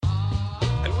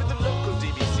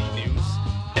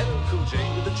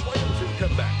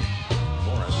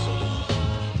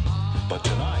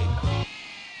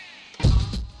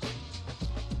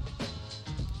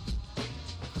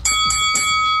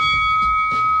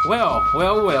Well,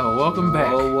 welcome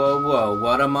back. Whoa.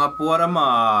 What 'em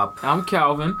up? I'm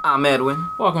Calvin. I'm Edwin.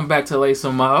 Welcome back to Lace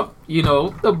 'em Up. You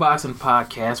know, the boxing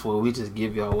podcast where we just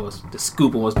give y'all the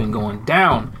scoop on what's been going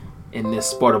down in this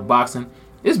sport of boxing.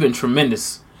 It's been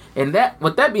tremendous. And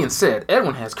with that being said,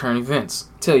 Edwin has current events.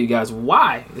 Tell you guys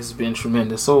why it's been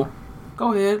tremendous. So,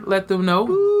 go ahead, let them know.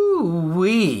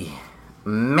 Ooh-wee.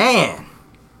 Man.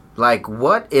 Like,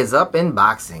 what is up in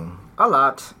boxing? A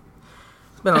lot.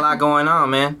 Been a lot going on,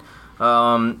 man. A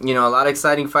lot of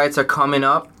exciting fights are coming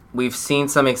up. We've seen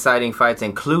some exciting fights,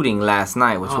 including last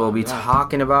night, which we'll be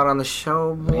talking about on the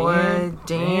show, boy. Man,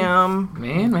 damn.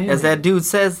 Man. As that dude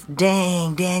says,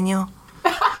 dang, Daniel.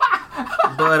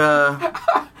 But,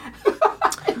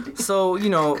 so,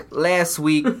 last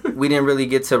week we didn't really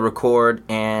get to record,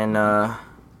 and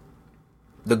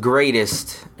the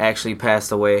greatest actually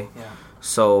passed away. Yeah.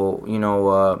 So,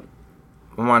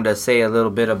 I wanted to say a little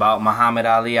bit about Muhammad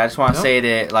Ali. I just want to say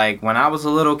that, like, when I was a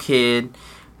little kid,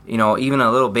 even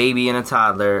a little baby and a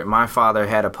toddler, my father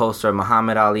had a poster of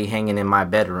Muhammad Ali hanging in my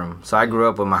bedroom. So I grew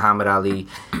up with Muhammad Ali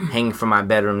hanging from my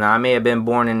bedroom. Now, I may have been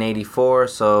born in 84,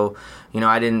 so,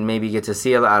 I didn't maybe get to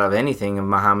see a lot of anything of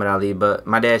Muhammad Ali, but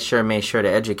my dad sure made sure to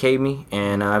educate me,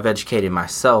 and I've educated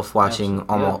myself watching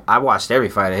I watched every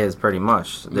fight of his pretty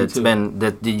much.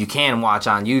 That you can watch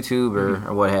on YouTube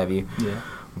or what have you. Yeah.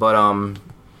 But,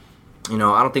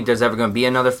 I don't think there's ever going to be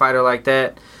another fighter like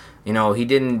that. He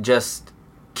didn't just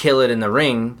kill it in the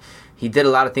ring. He did a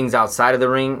lot of things outside of the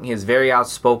ring. He was very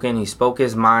outspoken. He spoke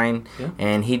his mind. Yeah.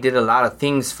 And he did a lot of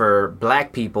things for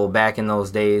black people back in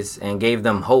those days and gave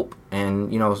them hope.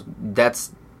 And,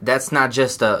 that's not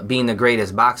just being the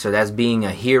greatest boxer. That's being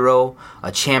a hero,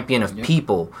 a champion of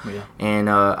people. Yeah. And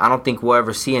I don't think we'll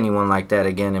ever see anyone like that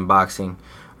again in boxing.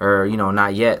 Or,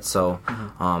 not yet. So,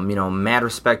 mad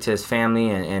respect to his family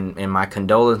and my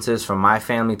condolences from my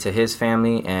family to his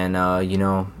family. And,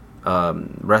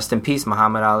 rest in peace,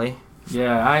 Muhammad Ali.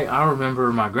 Yeah, I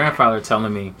remember my grandfather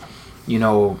telling me,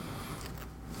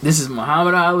 this is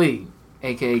Muhammad Ali,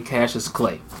 a.k.a. Cassius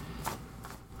Clay.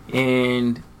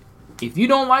 And if you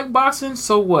don't like boxing,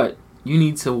 so what? You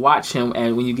need to watch him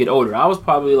and when you get older. I was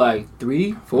probably like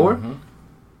 3, 4. Mm-hmm.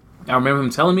 I remember him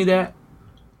telling me that.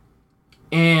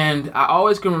 And I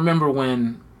always can remember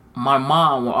when my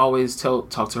mom will always talk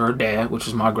to her dad, which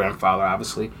is my grandfather,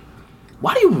 obviously.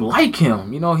 Why do you like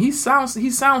him? He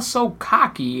sounds so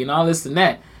cocky and all this and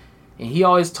that. And he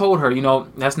always told her,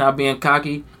 that's not being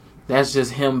cocky. That's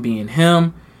just him being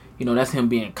him. That's him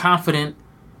being confident.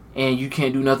 And you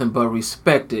can't do nothing but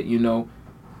respect it,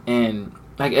 And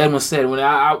like Edwin said, when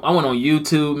I went on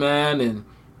YouTube, man, and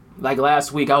like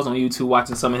last week I was on YouTube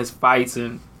watching some of his fights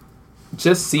and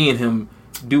just seeing him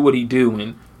do what he do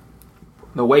and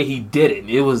the way he did it,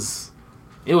 it was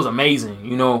amazing.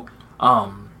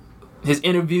 His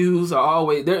interviews are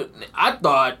always there. I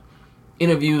thought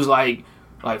interviews like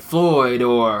Floyd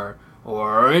or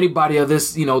anybody of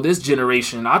this this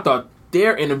generation, I thought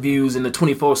their interviews in the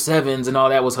 24/7s and all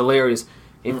that was hilarious.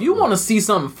 If you want to see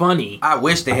something funny, I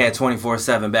wish they had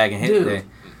 24/7 back in his day.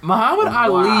 Muhammad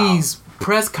Ali's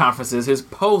press conferences, his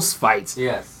post fights,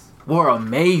 were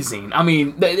amazing. I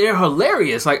mean, they're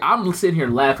hilarious. Like, I'm sitting here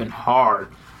laughing hard,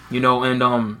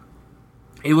 and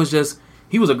it was just,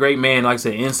 he was a great man, like I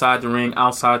said, inside the ring,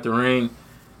 outside the ring,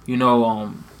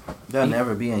 There'll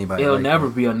never be anybody there'll like never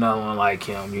him. be another one like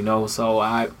him, so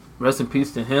I rest in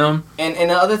peace to him. And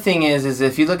the other thing is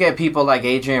if you look at people like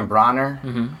Adrian Bronner,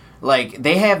 like,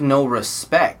 they have no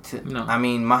respect. No. I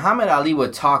mean, Muhammad Ali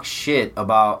would talk shit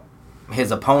about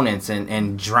his opponents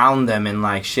and drown them in,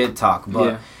 like, shit talk,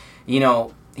 but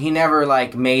he never,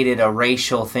 like, made it a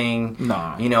racial thing.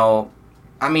 No.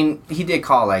 I mean, he did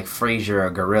call, like, Frazier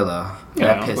a gorilla.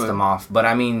 That pissed him off. But,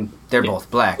 I mean, they're both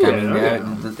black. I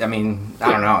mean,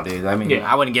 I don't know, dude. I mean,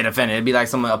 I wouldn't get offended. It'd be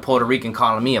like a Puerto Rican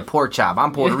calling me a pork chop.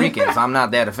 I'm Puerto Rican, so I'm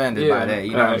not that offended by that.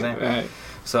 You know what I'm saying? Right.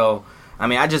 So, I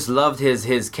mean, I just loved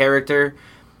his character.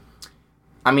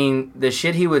 I mean, the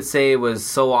shit he would say was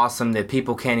so awesome that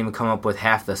people can't even come up with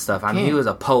half the stuff. I mean, he was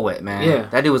a poet, man. Yeah.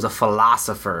 That dude was a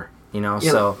philosopher,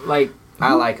 so like,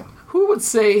 I like him. Who would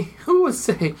say,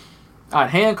 I'd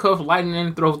handcuff lightning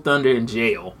and throw thunder in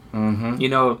jail? Mm-hmm.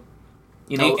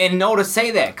 And know to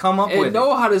say that. Come up with it. And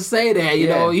know how to say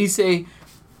that. He say,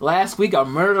 last week I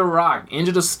murdered a rock,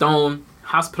 injured a stone,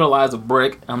 hospitalized a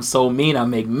brick. I'm so mean I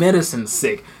make medicine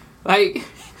sick. Like,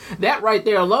 that right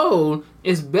there alone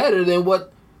is better than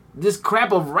what this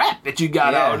crap of rap that you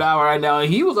got out now right now.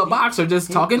 And he was a boxer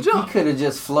just talking junk. He could have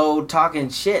just flowed talking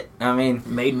shit. I mean,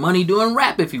 made money doing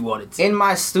rap if he wanted to. In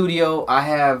my studio, I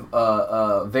have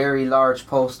a very large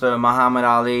poster of Muhammad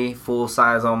Ali, full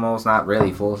size almost, not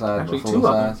really full size, actually, but full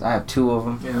size. I have 2 of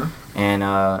them. Yeah. And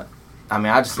I mean,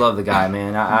 I just love the guy,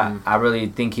 man. I really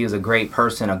think he was a great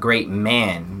person, a great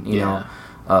man. You know.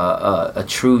 A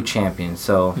true champion.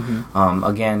 So,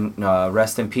 again,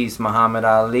 rest in peace, Muhammad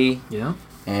Ali. Yeah.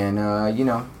 And,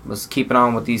 let's keep it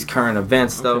on with these current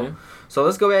events, though. So,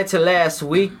 let's go back to last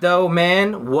week, though,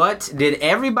 man. Did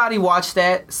everybody watch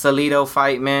that Salido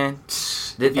fight, man?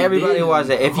 Did everybody watch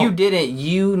that? If you didn't,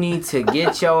 you need to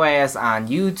get your ass on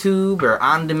YouTube or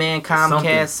on-demand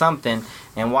Comcast, something,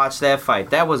 and watch that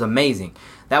fight. That was amazing.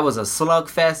 That was a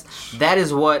slugfest. That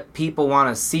is what people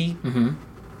want to see.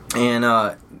 And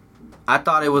I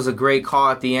thought it was a great call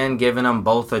at the end, giving them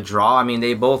both a draw. I mean,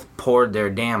 they both poured their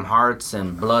damn hearts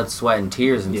and blood, sweat, and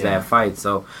tears into that fight.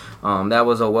 So that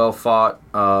was a well-fought,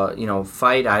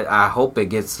 fight. I hope it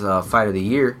gets Fight of the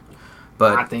Year.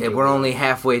 But we're only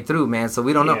halfway through, man, so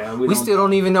we don't know. We still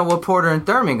don't even know what Porter and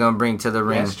Thurman going to bring to the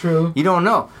ring. That's true. You don't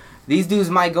know. These dudes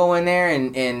might go in there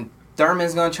and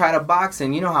Thurman's going to try to box,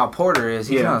 and you know how Porter is.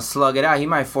 He's going to slug it out. He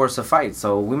might force a fight,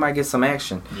 so we might get some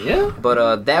action. Yeah.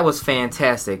 But that was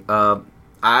fantastic.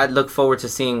 I look forward to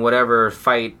seeing whatever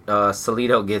fight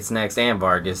Salido gets next and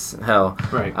Vargas. Hell.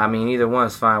 Right. I mean, either one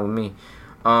is fine with me.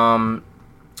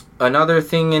 Another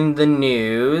thing in the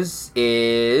news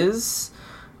is...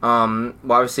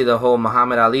 obviously the whole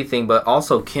Muhammad Ali thing, but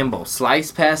also Kimbo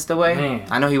Slice passed away. Man.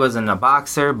 I know he wasn't a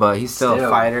boxer, but he's still a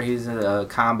fighter. He's a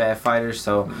combat fighter.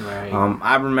 So,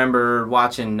 I remember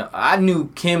watching. I knew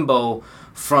Kimbo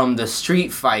from the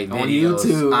street fight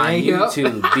videos on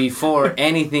YouTube before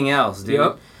anything else, dude.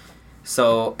 Yep.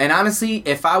 So, and honestly,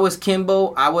 if I was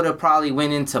Kimbo, I would have probably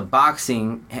went into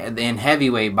boxing in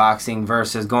heavyweight boxing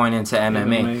versus going into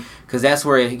MMA. Because that's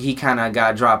where he kind of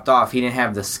got dropped off. He didn't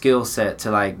have the skill set to,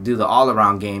 like, do the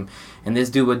all-around game. And this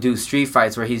dude would do street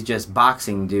fights where he's just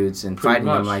boxing dudes and fighting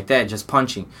them like that, just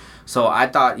punching. So I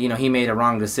thought, he made a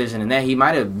wrong decision in that. He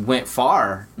might have went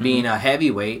far being a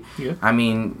heavyweight. Yeah. I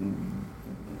mean,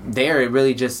 there it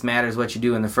really just matters what you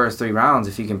do in the first 3 rounds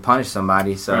if you can punish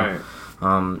somebody. So... Right.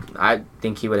 I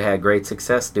think he would have had great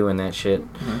success doing that shit.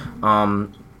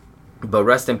 But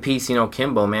rest in peace,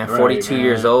 Kimbo, man. 42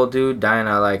 years old, dude, dying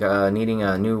of needing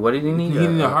a new. What did he need?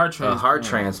 Needing a heart transplant. A heart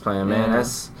transplant, man.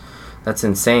 That's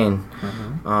insane.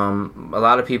 A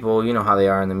lot of people, you know how they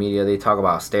are in the media. They talk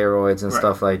about steroids and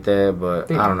stuff like that,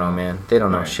 but I don't know, man. They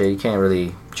don't know shit. You can't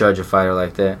really judge a fighter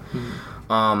like that.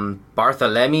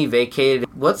 Barthelemy vacated.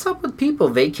 What's up with people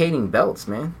vacating belts,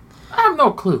 man? I have no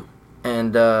clue.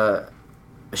 And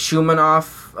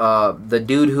Shumanov, the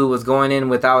dude who was going in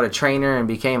without a trainer and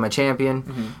became a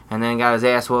champion, and then got his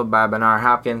ass whooped by Bernard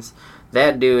Hopkins.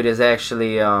 That dude is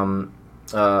actually eyeing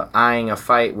a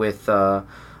fight with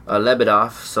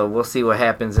Lebedov, so we'll see what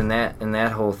happens in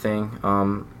that whole thing.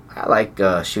 I like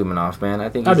Shumanov, man. I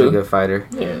think he's a good fighter.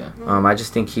 Yeah. I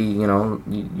just think he,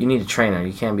 you need a trainer.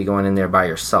 You can't be going in there by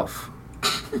yourself.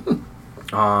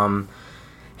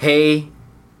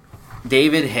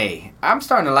 David Haye. I'm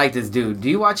starting to like this dude. Do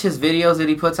you watch his videos that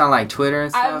he puts on like Twitter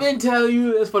and stuff? I've been telling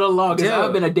you this for the longest.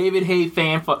 I've been a David Haye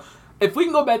fan for... If we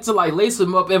can go back to like Lace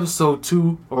Him Up episode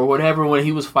 2 or whatever when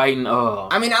he was fighting...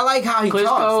 I mean, I like how he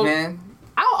talks, man.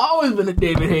 I've always been a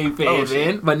David Haye fan,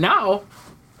 man. But now...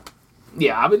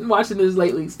 Yeah, I've been watching this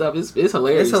lately stuff. It's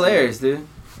hilarious. It's hilarious, dude.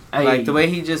 Like the way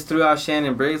he just threw out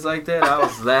Shannon Briggs like that, I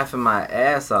was laughing my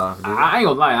ass off, dude. I ain't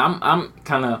gonna lie. I'm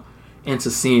kind of...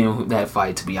 into seeing that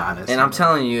fight, to be honest. And I'm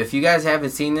telling you, if you guys haven't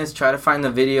seen this, try to find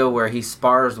the video where he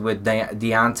spars with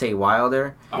Deontay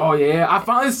Wilder. Oh, yeah. I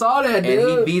finally saw that, dude. And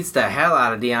he beats the hell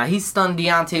out of Deontay. He stunned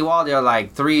Deontay Wilder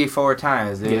like 3 or 4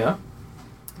 times, dude. Yeah.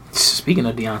 Speaking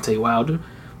of Deontay Wilder,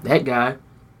 that guy,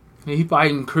 he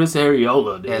fighting Chris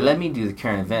Arreola, dude. Yeah, let me do the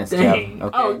current events, Dang. Jeff.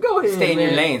 Okay? Oh, go ahead, Stay in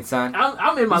your lane, son.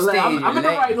 I'm in my lane. I'm in the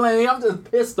right lane. I'm just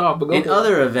pissed off. But in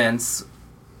other events...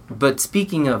 But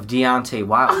speaking of Deontay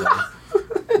Wilder,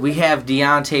 we have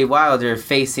Deontay Wilder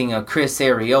facing a Chris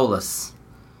Areolas.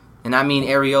 And I mean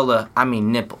Areola, I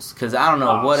mean nipples. Because I don't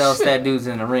know what else that dude's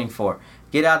in the ring for.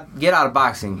 Get out of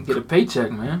boxing. Get a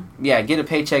paycheck, man. Yeah, get a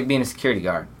paycheck being a security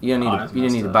guard. You don't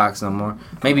need to box no more.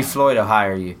 Maybe Floyd will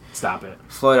hire you. Stop it.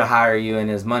 Floyd will hire you and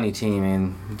his money team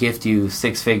and gift you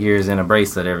 6 figures and a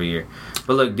bracelet every year.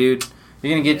 But look, dude,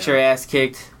 you're going to get your ass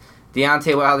kicked.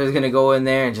 Deontay Wilder's going to go in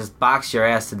there and just box your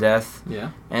ass to death.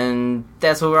 Yeah. And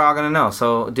that's what we're all going to know.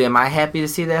 So, am I happy to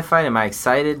see that fight? Am I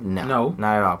excited? No.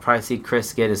 Not at all. Probably see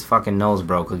Chris get his fucking nose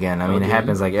broke again. I mean, it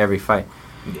happens like every fight.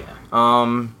 Yeah.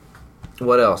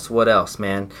 What else,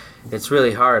 man? It's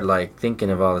really hard, like, thinking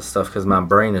of all this stuff because my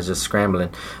brain is just scrambling.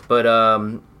 But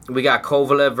we got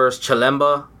Kovalev versus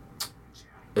Chilemba.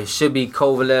 It should be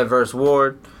Kovalev versus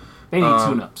Ward. They need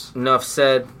tune-ups. Enough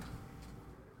said.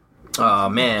 Oh,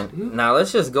 man. Now,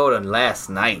 let's just go to last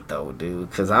night, though, dude.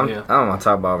 Because I don't want to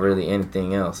talk about really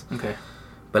anything else. Okay.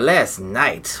 But last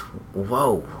night,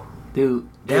 whoa. Dude.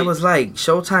 That was like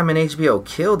Showtime and HBO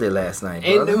killed it last night,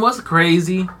 brother. And what's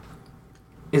crazy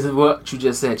is what you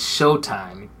just said.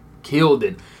 Showtime killed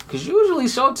it. Because usually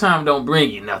Showtime don't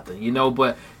bring you nothing, you know,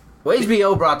 but... Well,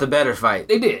 HBO brought the better fight.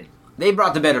 They did. They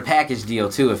brought the better package deal,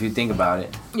 too, if you think about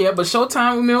it. Yeah, but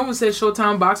Showtime, remember, said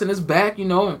Showtime Boxing is back, you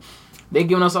know, and they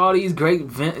giving us all these great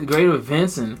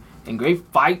events and great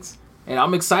fights. And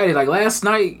I'm excited. Like, last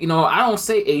night, you know, I don't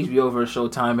say HBO versus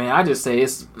Showtime, man. I just say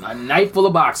it's a night full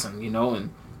of boxing, you know,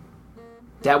 and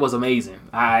that was amazing.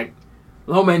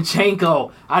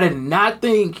 Lomachenko, I did not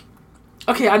think...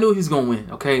 Okay, I knew he was going to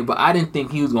win, okay? But I didn't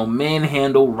think he was going to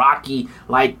manhandle Rocky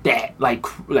like that.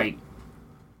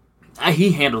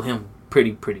 He handled him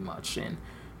pretty much. And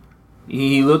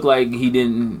he looked like he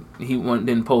didn't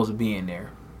supposed to be in there.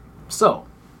 So,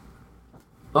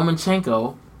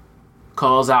 Lomachenko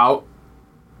calls out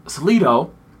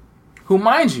Salido, who,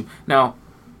 mind you, now,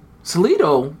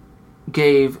 Salido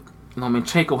gave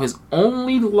Lomachenko his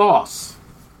only loss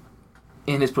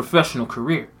in his professional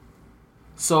career.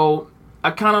 So, I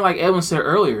kind of, like Edwin said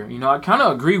earlier, you know, I kind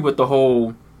of agree with the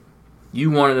whole,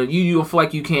 you feel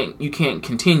like you can't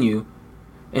continue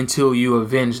until you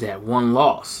avenge that one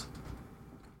loss.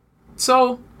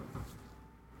 So,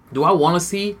 do I want to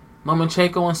see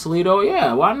Lomachenko and Salido?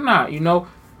 Yeah, why not? You know,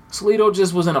 Salido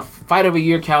just was in a fight of a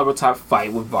year caliber type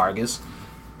fight with Vargas.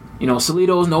 You know,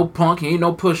 Salido's no punk. He ain't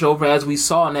no pushover, as we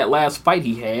saw in that last fight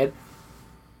he had.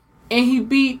 And he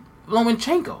beat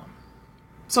Lomachenko.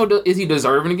 So is he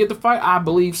deserving to get the fight? I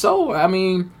believe so. I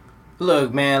mean...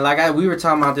 Look, man, we were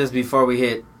talking about this before we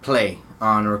hit play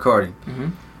on the recording. Mm-hmm.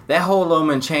 That whole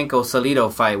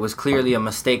Lomachenko-Salido fight was clearly a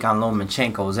mistake on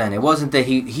Lomachenko's end. It wasn't that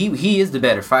he is the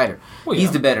better fighter. Well, yeah.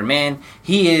 He's the better man.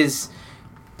 He is...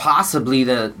 possibly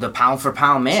the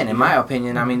pound-for-pound man, in my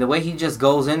opinion. I mean, the way he just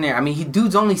goes in there. I mean,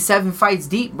 dude's only 7 fights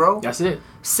deep, bro. That's it.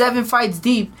 7 fights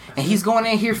deep, and he's going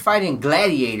in here fighting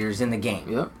gladiators in the game.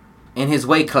 Yep. In his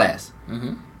weight class.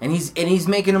 Mm-hmm. And he's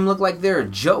making them look like they're a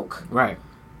joke. Right.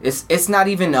 It's not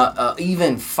even a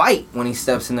even fight when he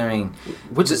steps in the ring.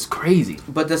 Which is crazy.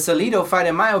 But the Salido fight,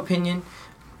 in my opinion,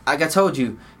 like I told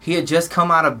you, he had just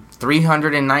come out of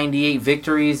 398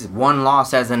 victories, 1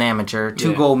 loss as an amateur,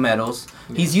 2 gold medals.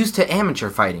 Yeah. He's used to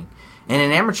amateur fighting. And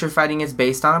in amateur fighting, it's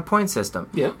based on a point system.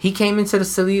 Yeah. He came into the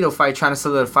Salido fight trying to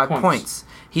solidify points.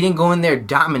 He didn't go in there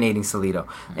dominating Salido.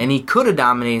 And he could have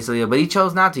dominated Salido, but he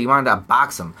chose not to. He wanted to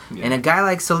box him. Yeah. And a guy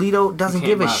like Salido doesn't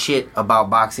give a shit about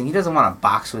boxing. He doesn't want to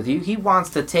box with you. He wants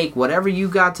to take whatever you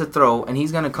got to throw, and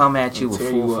he's going to come at you with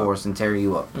full force and tear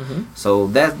you up. Mm-hmm. So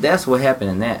that's what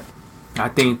happened in that. I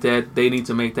think that they need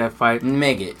to make that fight.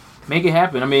 Make it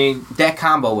happen. I mean, that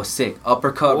combo was sick.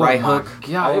 Uppercut, right hook.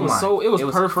 Yeah, it was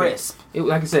perfect. Crisp.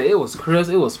 Like I said, it was crisp.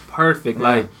 It was perfect. Yeah.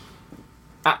 Like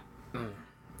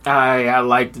I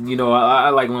liked, you know, I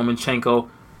like Lomachenko.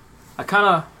 I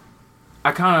kind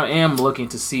of am looking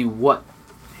to see what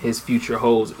his future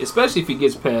holds, especially if he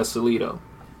gets past Salido,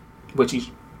 which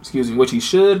he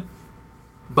should.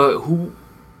 But who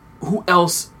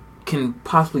else can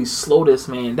possibly slow this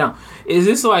man down? Is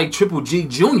this like Triple G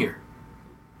Jr.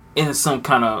 in some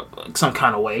kind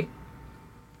of way?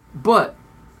 But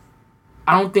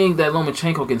I don't think that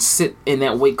Lomachenko can sit in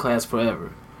that weight class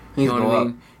forever. You know what I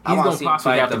mean? He's going to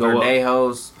possibly have to go up.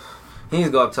 He needs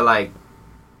to go up to like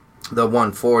the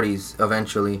 140s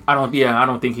eventually. I don't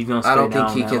think he's going to stay down. I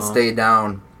don't think he can stay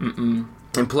down. Mm-mm.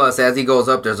 And plus, as he goes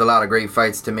up, there's a lot of great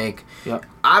fights to make. Yep.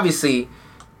 Obviously,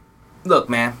 look,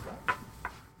 man.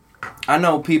 I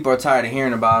know people are tired of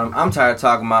hearing about him. I'm tired of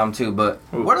talking about him too, but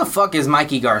where the fuck is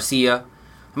Mikey Garcia?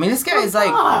 I mean, this guy is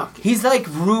like... He's like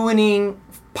ruining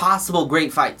possible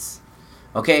great fights.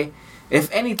 Okay? If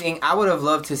anything, I would have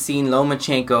loved to seen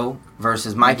Lomachenko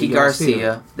versus Mikey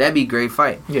Garcia. That'd be a great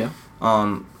fight. Yeah.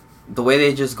 The way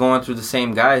they're just going through the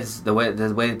same guys, the way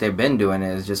that they've been doing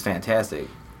it is just fantastic.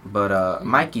 But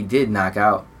Mikey did knock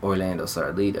out Orlando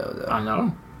Salido, though. I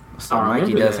know. So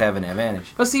Mikey does have an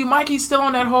advantage. But see, Mikey's still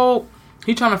on that whole...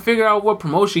 He trying to figure out what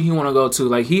promotion he want to go to.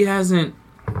 Like, he hasn't...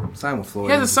 Signed with Floyd.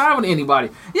 He hasn't signed with anybody.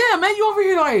 Yeah, man, you over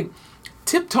here, like,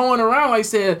 tiptoeing around, like,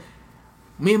 said...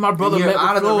 Me and my brother met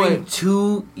out with of Floyd. the ring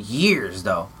 2 years,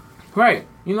 though. Right.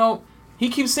 You know, he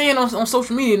keeps saying on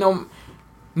social media, you know,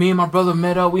 me and my brother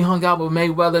met up, we hung out with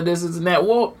Mayweather, this and that.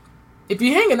 Well, if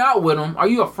you're hanging out with him, are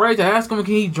you afraid to ask him?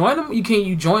 Can he join him? Can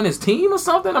you join his team or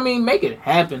something? I mean, make it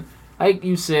happen. Like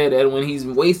you said, that when he's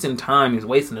wasting time, he's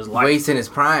wasting his life. Wasting his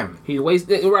prime. He's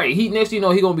wasting right. He next, you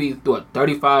know, he gonna be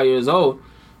 35 years old,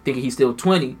 thinking he's still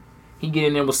 20. He get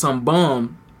in there with some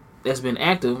bum that's been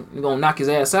active. He's gonna knock his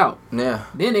ass out. Yeah.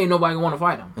 Then ain't nobody gonna want to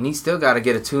fight him. And he still got to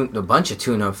get a bunch of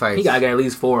tune-up fights. He gotta get at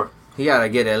least 4. He got to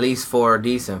get at least 4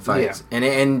 decent fights. Yeah.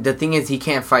 And the thing is, he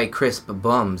can't fight crisp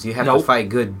bums. You have to fight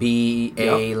good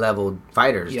B.A. level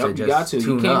fighters to just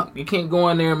tune up. You can't go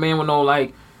in there, man, with no,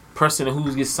 like, person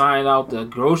who gets signed out the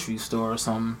grocery store or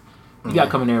something. You got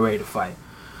to come in there ready to fight.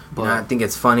 But I think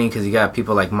it's funny because you got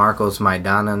people like Marcos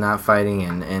Maidana not fighting,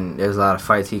 and there's a lot of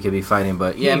fights he could be fighting.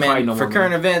 But yeah, man, for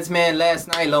current events, man, last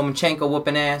night, Lomachenko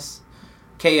whooping ass.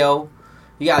 KO.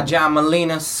 You got John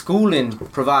Molina schooling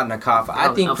Provodnikov.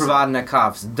 I think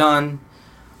Provodnikov's done.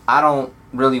 I don't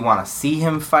really want to see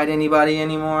him fight anybody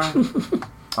anymore.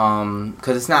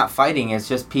 Because it's not fighting, it's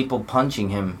just people punching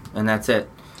him, and that's it.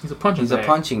 He's a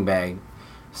punching bag.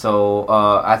 So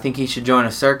I think he should join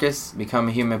a circus, become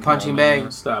a human punching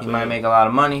bag. He might make a lot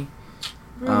of money.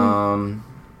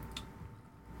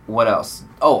 What else?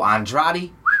 Oh, Andrade.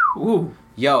 Ooh.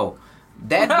 Yo.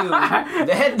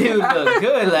 That dude looked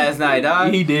good last night,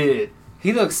 dog. He did.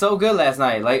 He looked so good last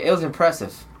night. Like, it was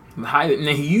impressive.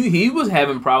 He was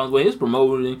having problems with his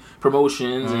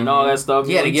promotions and all that stuff.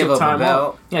 He had to give up a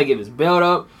belt. He had to give his belt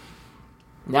up.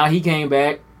 Now he came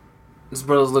back. This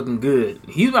brother's looking good.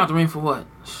 He's about to ring for what?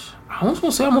 I was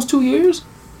going to say almost 2 years.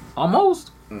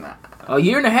 Almost. A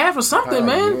year and a half or something,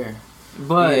 man.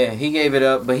 But yeah, he gave it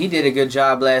up. But he did a good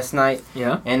job last night.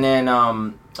 Yeah. And then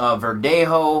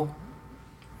Verdejo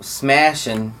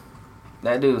smashing.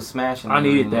 That dude was smashing. I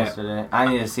needed that. Yesterday. I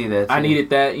need to see that too. I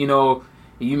needed that. You know,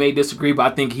 you may disagree,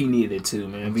 but I think he needed it too,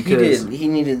 man. Because he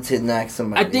needed to knock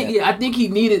somebody. I think he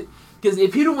needed, because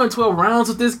if he'd have went 12 rounds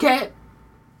with this cat,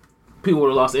 people would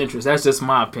have lost interest. That's just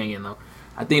my opinion, though.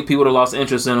 I think people would have lost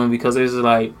interest in him because it's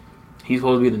like he's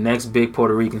supposed to be the next big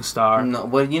Puerto Rican star. No,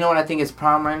 but you know what I think his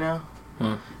problem right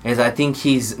now is I think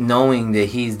he's knowing that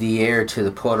he's the heir to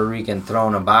the Puerto Rican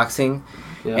throne of boxing.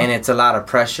 Yeah. And it's a lot of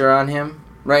pressure on him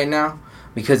right now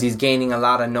because he's gaining a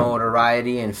lot of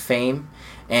notoriety and fame.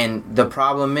 And the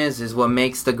problem is what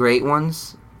makes the great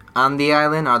ones on the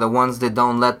island are the ones that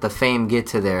don't let the fame get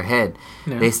to their head.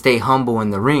 Yeah. They stay humble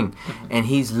in the ring. And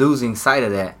he's losing sight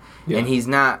of that. Yeah. And he's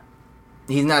not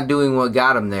doing what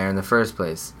got him there in the first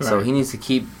place. Right. So he needs to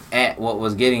keep at what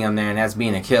was getting him there, and that's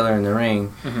being a killer in the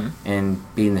ring and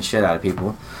beating the shit out of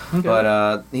people. Okay.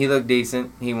 But he looked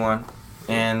decent. He won.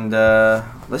 And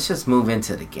let's just move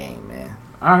into the game, man.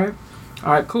 All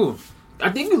right, cool. I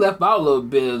think we left out a little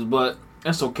bit, but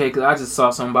that's okay, because I just saw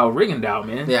something about Rigondeaux,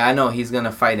 man. Yeah, I know he's going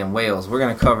to fight in Wales. We're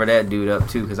going to cover that dude up,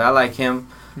 too, because I like him.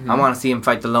 I want to see him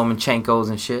fight the Lomachenkos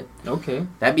and shit. Okay.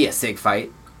 That'd be a sick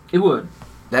fight. It would.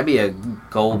 That'd be a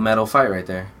gold medal fight right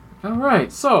there. All right,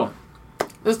 so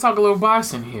let's talk a little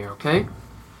boxing here, okay?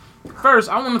 First,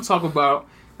 I want to talk about,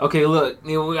 okay, look,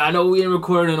 I know we ain't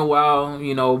recorded in a while,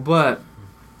 but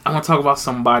I want to talk about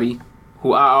somebody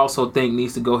who I also think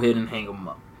needs to go ahead and hang him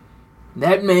up.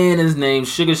 That man is named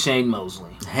Sugar Shane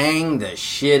Mosley. Hang the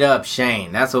shit up,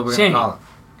 Shane. That's what we're going to call him.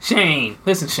 Shane.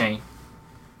 Listen, Shane.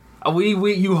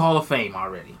 You Hall of Fame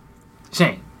already.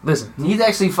 Shane, listen. He's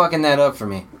actually fucking that up for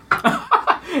me.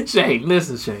 Shane,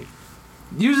 listen, Shane.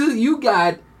 You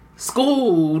got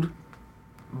schooled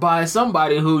by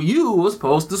somebody who you was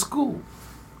supposed to school.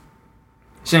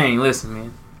 Shane, listen,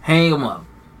 man. Hang him up.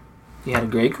 You had a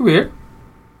great career.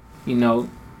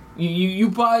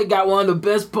 You probably got one of the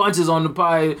best punches on the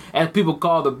pie, as people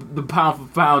call the pound for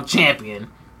pound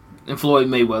champion, in Floyd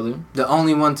Mayweather. The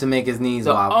only one to make his knees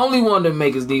wobble. The only one to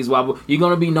make his knees wobble. You're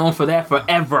gonna be known for that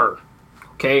forever.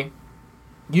 Okay?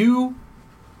 You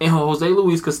and Jose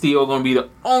Luis Castillo are gonna be the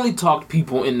only talked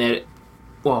people in that.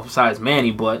 Well, besides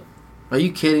Manny, but. Are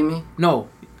you kidding me? No,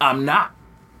 I'm not.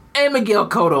 And Miguel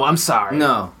Cotto, I'm sorry.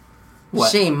 No.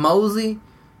 What? Shane Mosley?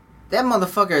 That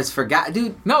motherfucker is forgot,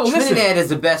 dude. No, Trinidad is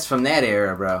the best from that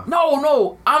era, bro.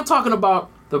 No, I'm talking about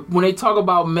when they talk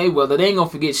about Mayweather, they ain't gonna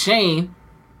forget Shane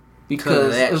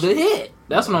because of the hit.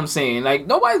 That's what I'm saying. Like,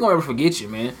 nobody's gonna ever forget you,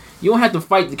 man. You don't have to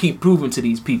fight to keep proving to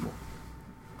these people.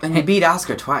 And he beat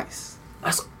Oscar twice.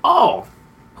 That's all.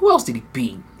 Who else did he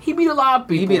beat? He beat a lot of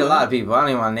people. He beat a lot of people. I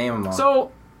don't even want to name them all.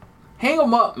 So, hang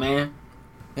him up, man.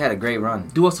 He had a great run.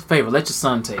 Do us a favor. Let your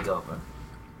son take over.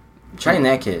 Train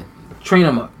that kid. Train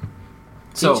him up.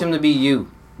 Teach him to be you,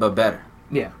 but better.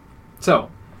 Yeah. So,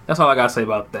 that's all I got to say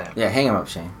about that. Yeah, hang him up,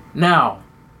 Shane. Now,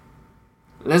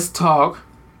 let's talk.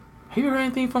 Have you heard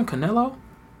anything from Canelo?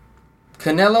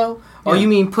 Canelo? Oh, you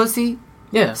mean Pussy?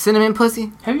 Yeah. Cinnamon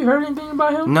Pussy? Have you heard anything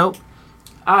about him? Nope.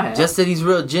 I have. Just that he's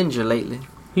real ginger lately.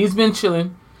 He's been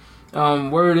chilling.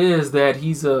 Word is that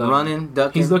he's running,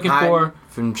 ducking, he's looking for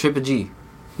from Triple G.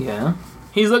 Yeah.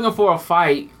 He's looking for a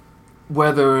fight,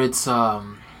 whether it's I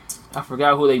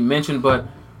forgot who they mentioned, but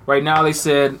right now they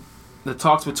said the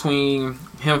talks between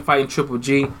him fighting Triple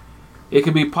G, it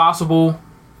could be possible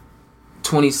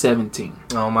 2017.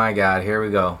 Oh my God, here we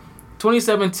go.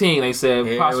 2017, they said.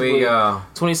 Here possibly we go.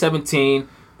 2017,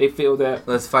 they feel that.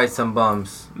 Let's fight some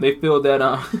bums. They feel that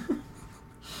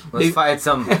Let's fight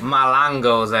some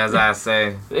malangos, as I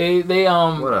say. They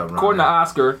What up, according to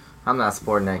Oscar, I'm not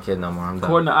supporting that kid no more. I'm done.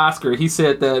 according to Oscar, he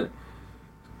said that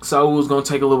Saul's gonna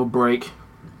take a little break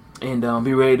and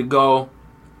be ready to go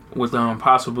with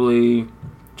possibly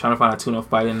trying to find a tune-up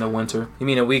fight in the winter. You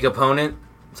mean a weak opponent?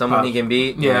 Someone he can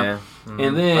beat? Yeah.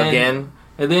 Mm-hmm.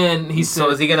 And then he said, so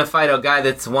is he gonna fight a guy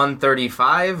that's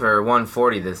 135 or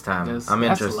 140 this time? I'm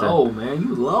interested. That's low, man.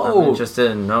 You low. I'm interested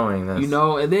in knowing this. You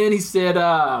know, and then he said,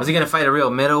 is he gonna fight a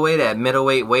real middleweight at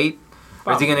middleweight weight?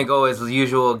 Or is he gonna go his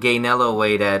usual Gaynello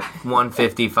weight at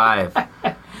 155?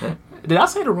 Did I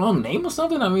say the wrong name or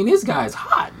something? I mean, this guy's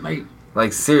hot.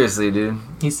 Like seriously, dude.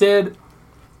 He said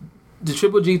the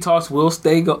Triple G talks will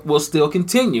still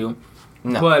continue,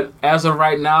 but as of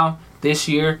right now, this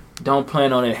year, don't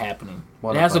plan on it happening.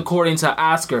 That's according to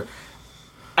Oscar.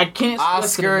 I can't stress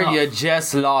Oscar, it enough. you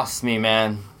just lost me,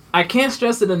 man. I can't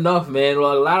stress it enough, man.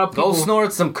 Well, a lot of people go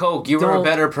snort some coke. You were a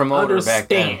better promoter back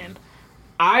then.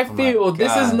 I feel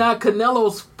this is not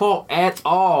Canelo's fault at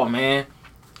all, man.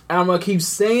 I'm gonna keep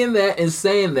saying that and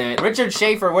saying that. Richard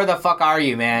Schaefer, where the fuck are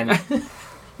you, man?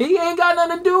 He ain't got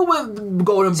nothing to do with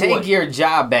Golden Boy. Take your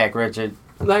job back, Richard.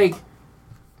 Like,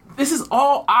 this is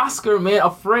all Oscar, man,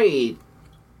 afraid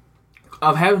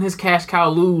of having his cash cow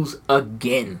lose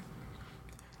again.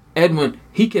 Edwin,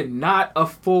 he cannot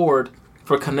afford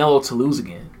for Canelo to lose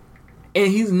again.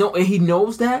 And he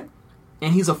knows that,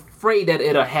 and he's afraid that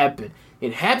it'll happen.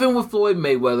 It happened with Floyd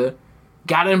Mayweather,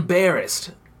 got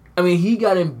embarrassed. I mean, he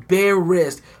got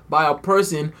embarrassed by a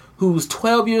person who's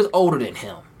 12 years older than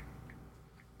him.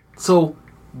 So,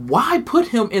 why put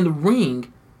him in the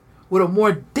ring with a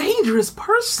more dangerous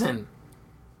person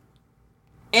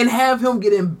and have him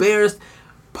get embarrassed?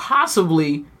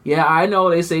 Possibly, yeah, I know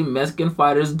they say Mexican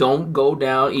fighters don't go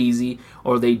down easy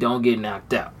or they don't get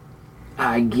knocked out.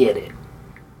 I get it.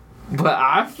 But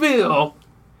I feel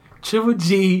Triple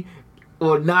G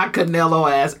will knock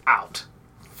Canelo ass out.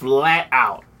 Flat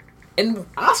out. And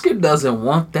Oscar doesn't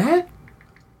want that.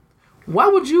 Why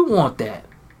would you want that?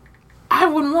 I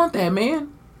wouldn't want that,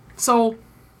 man. So,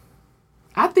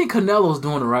 I think Canelo's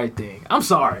doing the right thing. I'm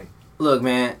sorry. Look,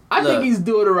 man. I think he's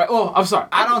doing the right... Oh, I'm sorry.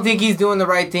 I don't think he's doing the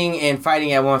right thing in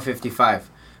fighting at 155.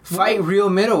 Fight real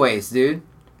middleweights, dude.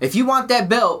 If you want that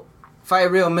belt,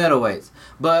 fight real middleweights.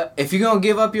 But if you're going to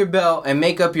give up your belt and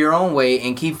make up your own weight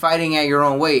and keep fighting at your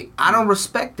own weight, I don't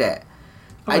respect that.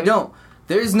 Okay. I don't.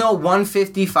 There's no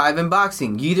 155 in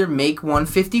boxing. You either make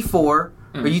 154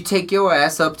 or you take your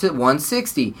ass up to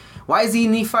 160. Why is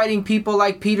he fighting people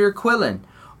like Peter Quillen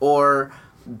or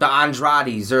the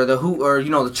Andrades or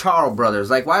the Charles brothers?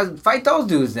 Like, why fight those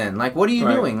dudes then? Like, what are you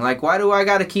doing? Like, why do I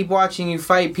got to keep watching you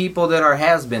fight people that are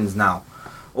has-beens now,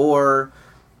 or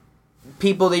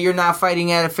people that you're not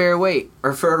fighting at a fair weight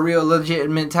or for a real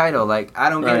legitimate title? Like, I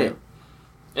don't get it.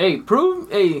 Hey, prove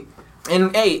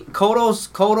and hey, Cotto's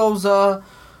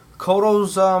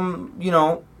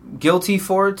guilty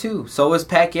for it too. So is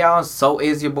Pacquiao, and so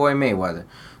is your boy Mayweather.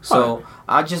 So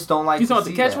I just don't like. You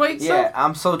talking the catch weight? Yeah,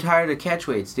 I'm so tired of catch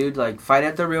weights, dude. Like, fight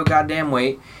at the real goddamn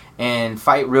weight and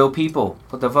fight real people.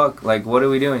 What the fuck? Like, what are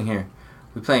we doing here?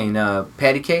 We playing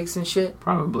patty cakes and shit?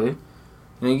 Probably.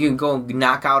 And you can go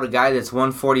knock out a guy that's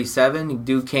 147.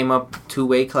 Dude came up 2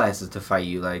 weight classes to fight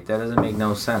you. Like, that doesn't make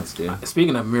no sense, dude.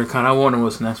 Speaking of Amir Khan, I wonder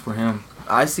what's next for him.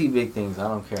 I see big things. I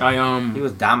don't care. He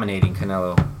was dominating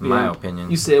Canelo, in my opinion.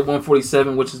 You said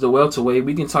 147, which is the welterweight.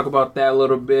 We can talk about that a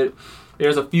little bit.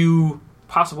 There's a few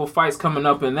possible fights coming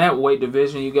up in that weight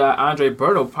division. You got Andre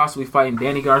Berto possibly fighting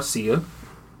Danny Garcia.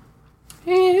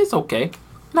 It's okay.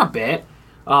 Not bad.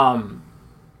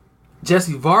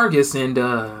 Jesse Vargas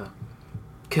and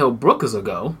Kell Brook is a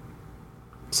go.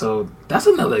 So that's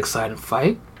another exciting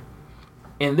fight.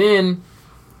 And then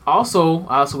also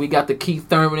we got the Keith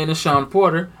Thurman and the Sean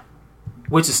Porter,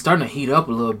 which is starting to heat up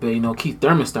a little bit. You know, Keith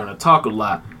Thurman's starting to talk a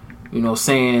lot. You know,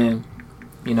 saying,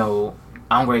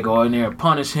 I'm going to go in there and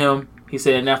punish him. He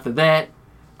said, and after that,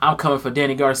 I'm coming for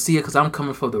Danny Garcia because I'm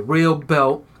coming for the real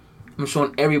belt. I'm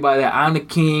showing everybody that I'm the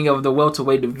king of the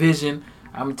welterweight division.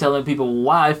 I'm telling people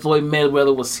why Floyd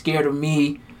Mayweather was scared of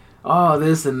me. Oh,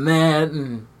 this and that.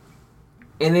 And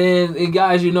And then,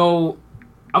 guys,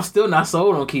 I'm still not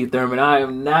sold on Keith Thurman. I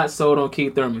am not sold on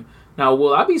Keith Thurman. Now,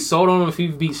 will I be sold on him if he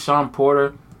beats Sean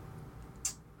Porter?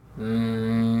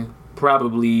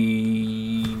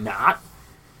 Probably not.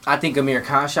 I think Amir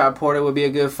Khan shot Porter would be a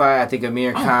good fight. I think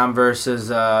Amir Khan versus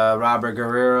Robert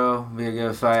Guerrero would be a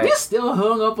good fight. You're still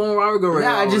hung up on Robert Guerrero.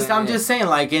 Yeah, I'm just saying,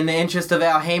 like, in the interest of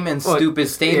Al Heyman's stupid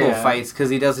stable fights, because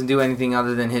he doesn't do anything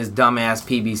other than his dumbass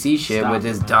PBC shit with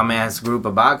his dumbass group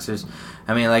of boxers.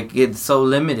 I mean, like, it's so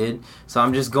limited. So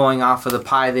I'm just going off of the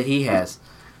pie that he has.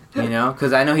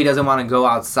 Because I know he doesn't want to go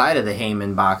outside of the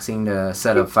Heyman boxing to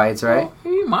set up fights, right? Well,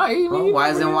 he might. Well, why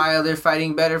isn't Wilder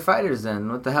fighting better fighters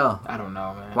then? What the hell? I don't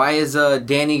know, man. Why is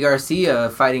Danny Garcia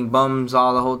fighting bums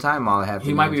all the whole time?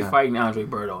 He might be fighting Andre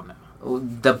Berto now.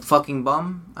 The fucking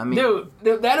bum? I mean,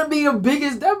 dude, that'd be a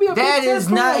biggest. That is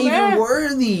not even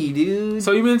worthy, dude.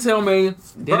 So you mean to tell me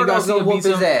Danny Garcia gonna whoop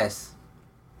his ass?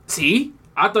 See,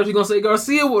 I thought you were gonna say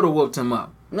Garcia would have whooped him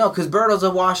up. No, because Berto's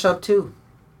a wash up too.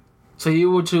 So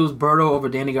you would choose Berto over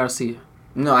Danny Garcia?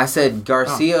 No, I said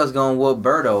Garcia's gonna whoop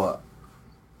Berto up.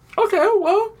 Okay,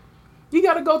 well, you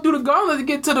got to go through the gauntlet to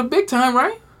get to the big time,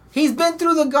 right? He's been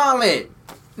through the gauntlet.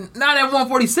 Not at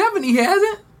 147, he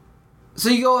hasn't. So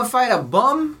you go and fight a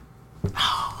bum?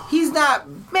 He's not,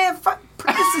 man.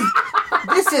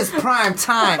 This is prime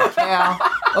time, Cal.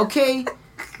 Okay,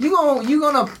 you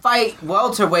gonna fight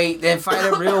welterweight, then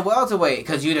fight a real welterweight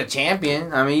because you're the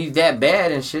champion. I mean, you that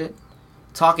bad and shit.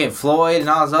 Talking Floyd and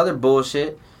all this other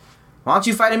bullshit. Why don't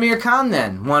you fight Amir Khan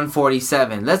then?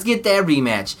 147. Let's get that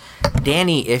rematch.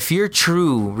 Danny, if you're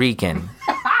true Rican,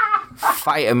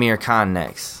 fight Amir Khan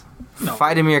next. No.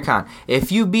 Fight Amir Khan.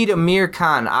 If you beat Amir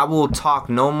Khan, I will talk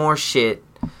no more shit.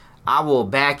 I will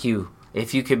back you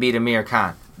if you could beat Amir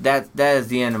Khan. That is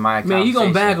the end of my conversation. Man, you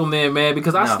gonna back him then, man,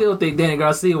 because I still think Danny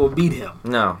Garcia will beat him.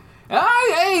 No.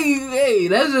 Hey,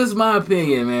 that's just my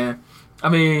opinion, man. I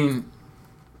mean,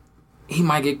 he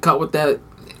might get caught with that.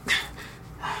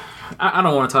 I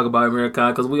don't want to talk about Amir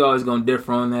Khan because we always gonna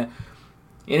differ on that.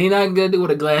 And he not gonna do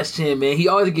with a glass chin, man. He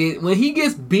always when he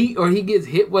gets beat or he gets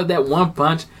hit with that one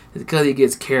punch, it's because he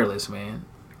gets careless, man.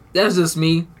 That's just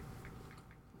me.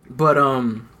 But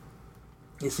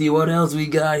you see what else we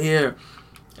got here?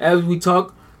 As we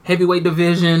talk heavyweight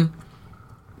division,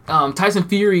 Tyson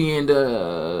Fury and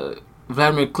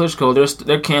Vladimir Klitschko,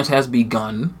 their camps has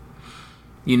begun.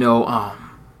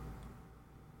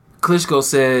 Klitschko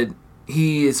said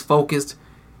he is focused.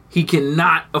 He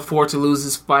cannot afford to lose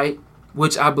this fight,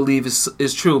 which I believe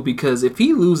is true, because if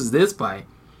he loses this fight,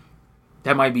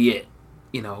 that might be it.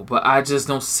 But I just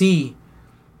don't see.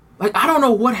 Like, I don't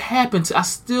know what happened I'm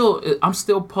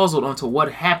still puzzled onto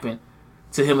what happened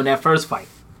to him in that first fight.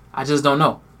 I just don't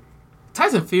know.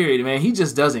 Tyson Fury, man, he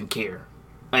just doesn't care.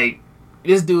 Like,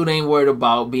 this dude ain't worried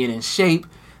about being in shape.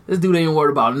 This dude ain't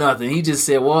worried about nothing. He just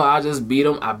said, well, I just beat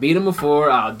him. I beat him before.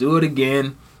 I'll do it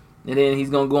again. And then he's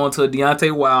going to go into a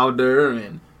Deontay Wilder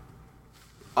and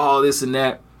all this and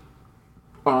that.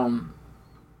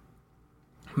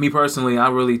 Me personally, I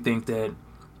really think that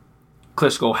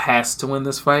Klitschko has to win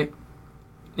this fight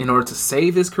in order to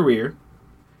save his career.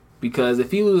 Because if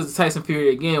he loses to Tyson Fury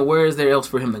again, where is there else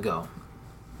for him to go?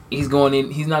 He's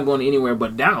not going anywhere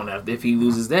but down if he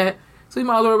loses that. So he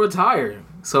might as well retire.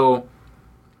 So,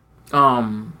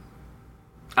 I'm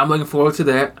looking forward to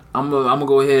that. I'm gonna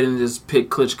go ahead and just pick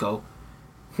Klitschko.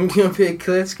 You gonna pick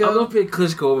Klitschko? I'm gonna pick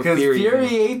Klitschko over Fury. Because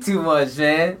Fury ate too much,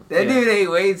 man. That dude ate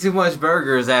way too much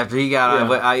burgers after he got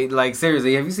on. Like,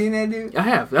 seriously, have you seen that dude? I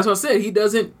have. That's what I said. He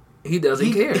doesn't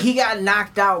care. He got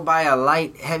knocked out by a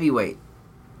light heavyweight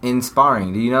in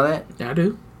sparring. Do you know that? Yeah, I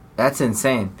do. That's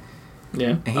insane.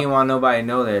 Yeah. And he didn't want nobody to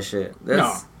know that shit.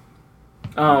 No.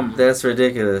 That's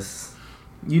ridiculous.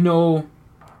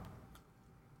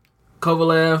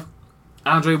 Kovalev,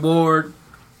 Andre Ward,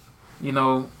 we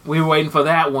were waiting for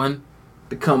that one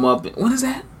to come up. When is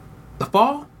that? The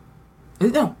fall?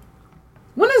 No.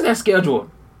 When is that scheduled?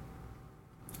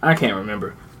 I can't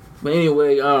remember. But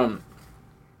anyway,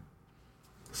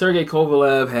 Sergey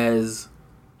Kovalev has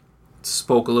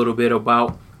spoke a little bit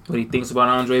about what he thinks about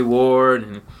Andre Ward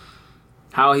and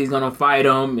how he's going to fight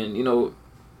him. And,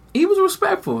 he was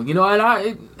respectful, and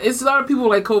it's a lot of people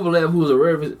like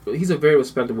Kovalev he's a very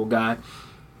respectable guy.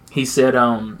 He said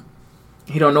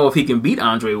he don't know if he can beat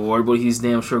Andre Ward, but he's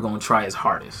damn sure going to try his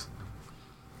hardest.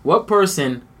 What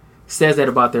person says that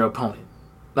about their opponent?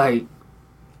 Like,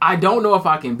 I don't know if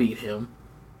I can beat him,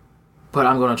 but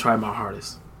I'm going to try my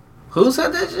hardest. Who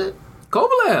said that shit?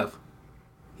 Kovalev.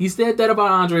 He said that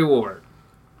about Andre Ward.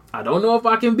 I don't know if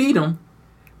I can beat him,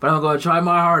 but I'm going to try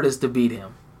my hardest to beat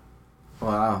him.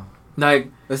 Wow.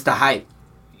 Like, it's the hype.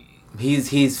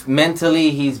 He's mentally,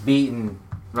 he's beaten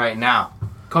right now.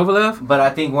 Kovalev? But I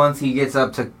think once he gets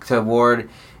up to Ward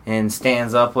and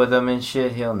stands up with him and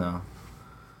shit, he'll know.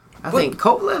 I think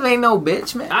Kovalev ain't no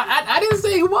bitch, man. I didn't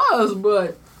say he was,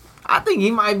 but I think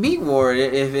he might beat Ward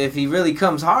if he really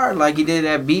comes hard like he did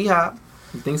at B-Hop.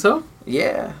 you think so?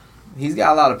 Yeah. He's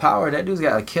got a lot of power. That dude's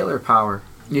got a killer power.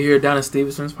 You hear Adonis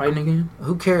Stevenson's fighting again?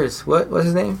 Who cares? What's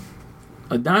his name?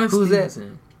 Adonis Who's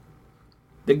Stevenson.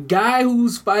 The guy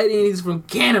who's fighting, he's from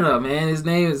Canada, man. His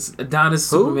name is Adonis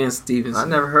Superman Stevenson. I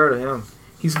never heard of him.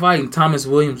 He's fighting Thomas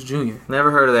Williams Jr.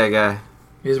 Never heard of that guy.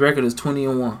 His record is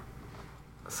 20-1.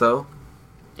 So?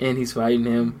 And he's fighting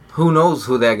him. Who knows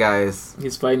who that guy is?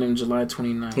 He's fighting him July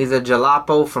 29th. He's a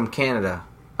jalapa from Canada.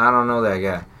 I don't know that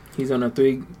guy. He's on a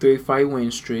three fight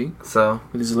win streak. So?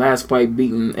 With his last fight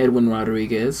beating Edwin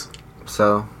Rodriguez.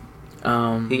 So?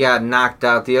 He got knocked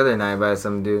out the other night by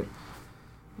some dude.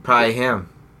 Probably him.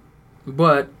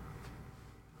 But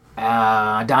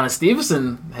Adonis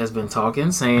Stevenson has been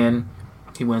talking, saying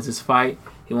he wins his fight.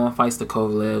 He wants fights the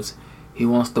Kovalevs. He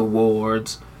wants the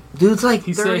Wards. Dude's like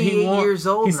 38 years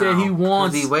old He said he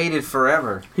wants... He waited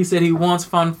forever. He said he wants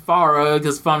Fonfara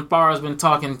because Fonfara's been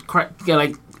talking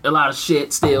like a lot of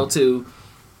shit still, too.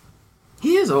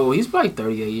 He is old. He's probably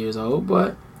 38 years old,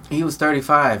 but... He was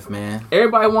 35, man.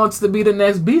 Everybody wants to be the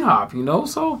next B-Hop, you know?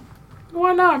 So,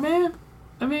 why not, man?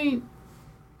 I mean,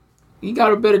 you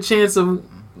got a better chance of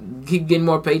keep getting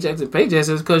more paychecks and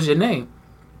paychecks because your name.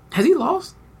 Has he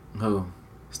lost? Who?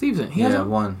 Stevenson. He hasn't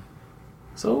won.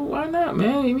 So why not,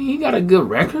 man? I mean, he got a good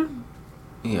record.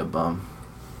 He a bum.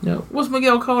 Yeah. What's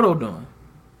Miguel Cotto doing?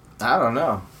 I don't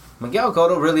know. Miguel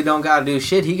Cotto really don't gotta do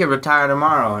shit. He could retire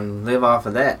tomorrow and live off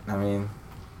of that. I mean,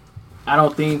 I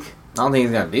don't think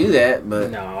he's gonna do that, but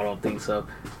no, I don't think so.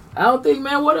 I don't think,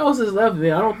 man. What else is left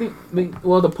there? I don't think.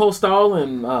 Well, the Postal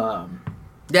and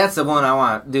that's the one I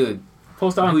want, dude.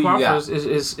 Postal and Crawford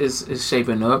is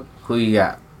shaping up. Who you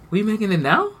got? We making it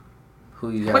now?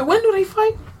 Who you got? Wait, when do they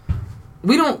fight?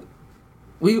 We don't.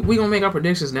 We gonna make our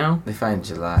predictions now. They fight in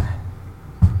July.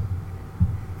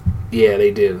 Yeah,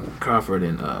 they do. Crawford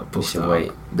and Postal. We should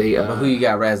wait. They but who you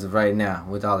got as of right now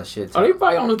with all the shit? Are they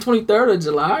fight on the 23rd of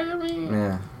July? I mean,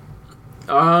 yeah.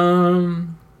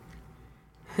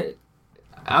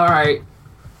 All right.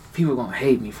 People gonna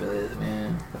hate me for this,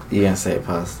 man. You gonna say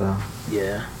Postal?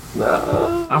 Yeah.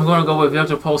 I'm gonna go with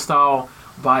Victor Postal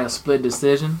by a split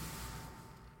decision.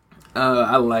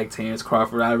 I like Terrence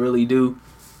Crawford, I really do.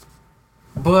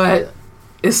 But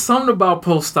it's something about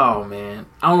Postal, man.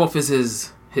 I don't know if it's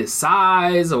his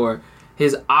size or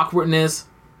his awkwardness.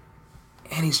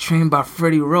 And he's trained by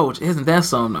Freddie Roach. Isn't that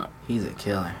something? He's a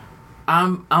killer.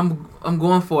 I'm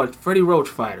going for a Freddie Roach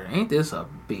fighter. Ain't this a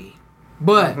B?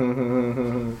 But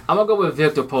I'm gonna go with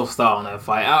Victor Postal in that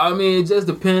fight. I mean, it just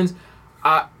depends.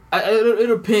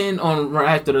 It'll depend on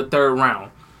right after the third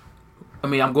round. I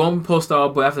mean, I'm going with Postal,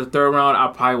 but after the third round, I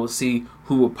probably will see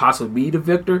who will possibly be the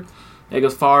victor. Like,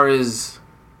 as far as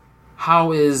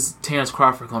how is Terrence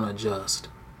Crawford going to adjust?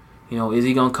 You know, is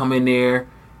he going to come in there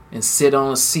and sit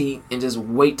on a seat and just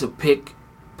wait to pick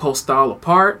Postal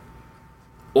apart?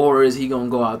 Or is he going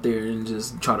to go out there and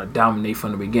just try to dominate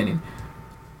from the beginning?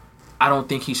 I don't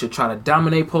think he should try to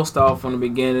dominate Postal from the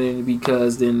beginning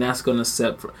because then that's going to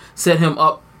set him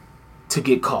up to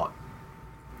get caught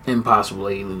and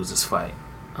possibly lose this fight.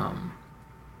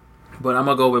 But I'm going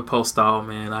to go with Postal,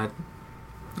 man.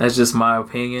 That's just my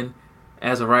opinion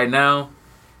as of right now.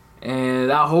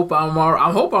 And I hope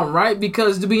I'm right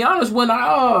because, to be honest, when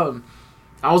I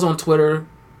was on Twitter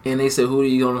and they said who do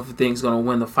you gonna think is gonna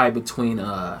win the fight between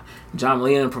John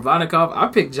Molina and Provodnikov, I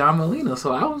picked John Molina.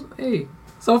 So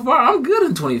so far I'm good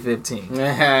in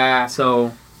 2015.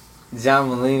 So John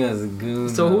Molina's a goon.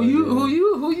 So who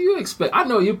you expect? I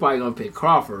know you're probably gonna pick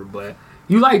Crawford, but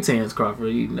you like Terrence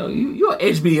Crawford. You know you're an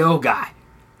HBO guy.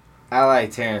 I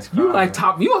like Terrence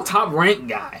Crawford. You're a top ranked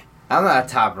guy. I'm not a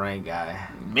top ranked guy.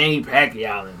 Manny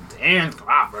Pacquiao and Terrence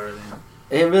Crawford.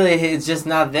 It's just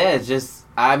not that. It's just,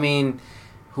 I mean,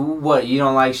 you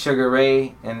don't like Sugar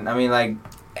Ray? And I mean, like,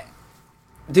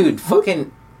 dude,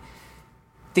 fucking,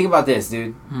 think about this,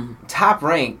 dude. Top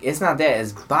rank, it's not that.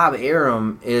 It's Bob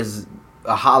Arum is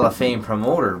a Hall of Fame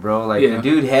promoter, bro. Like, the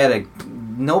dude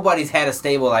nobody's had a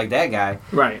stable like that guy.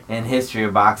 Right. In history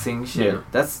of boxing. Shit. Yeah.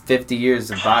 That's 50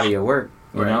 years of body of work,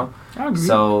 you know? I agree.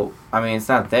 So, I mean, it's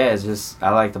not that. It's just, I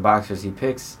like the boxers he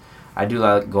picks. I do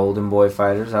like Golden Boy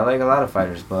fighters. I like a lot of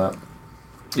fighters, but...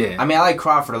 Yeah. I mean, I like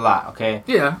Crawford a lot, okay?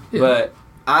 Yeah. But,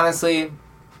 honestly,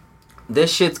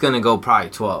 this shit's gonna go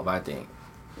probably 12, I think.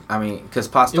 I mean, because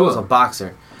Postal's a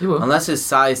boxer. Unless his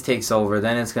size takes over,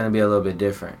 then it's gonna be a little bit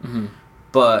different. Mm-hmm.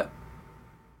 But...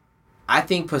 I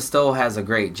think Pistol has a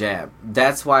great jab.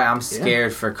 That's why I'm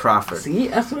scared for Crawford. See,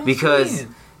 that's what I'm because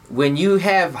saying. when you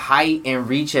have height and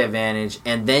reach advantage,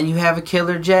 and then you have a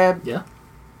killer jab,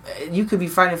 you could be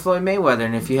fighting Floyd Mayweather,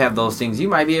 and if you have those things, you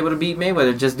might be able to beat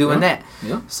Mayweather just doing that.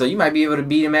 Yeah. So you might be able to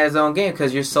beat him at his own game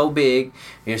because you're so big,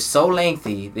 you're so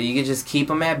lengthy that you can just keep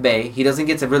him at bay. He doesn't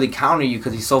get to really counter you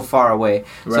because he's so far away.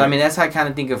 Right. So I mean, that's how I kind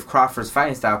of think of Crawford's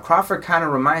fighting style. Crawford kind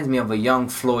of reminds me of a young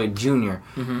Floyd Jr.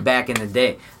 Back in the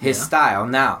day. His style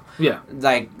now. Yeah.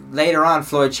 Like later on,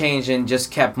 Floyd changed and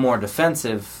just kept more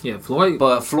defensive. Yeah, Floyd.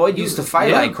 But Floyd used to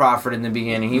fight like Crawford in the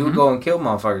beginning. He would go and kill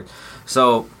motherfuckers.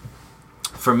 So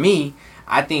for me,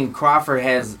 I think Crawford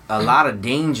has a lot of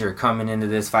danger coming into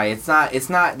this fight. It's not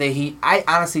that I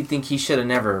honestly think he should have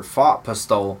never fought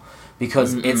Pistol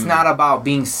because it's not about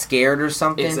being scared or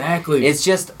something. Exactly. It's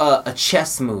just a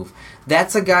chess move.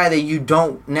 That's a guy that you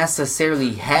don't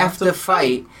necessarily have to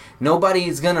fight.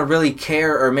 Nobody's going to really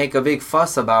care or make a big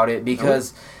fuss about it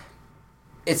because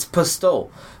it's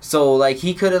Pistol. So like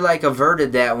he could have like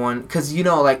averted that one cuz you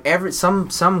know like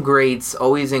some greats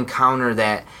always encounter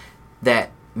that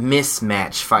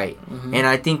mismatch fight. And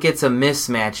I think it's a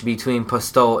mismatch between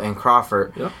Pistol and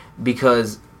Crawford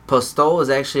because Pistol is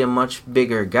actually a much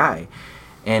bigger guy.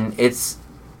 And it's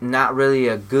not really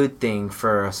a good thing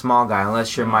for a small guy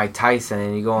unless you're Mike Tyson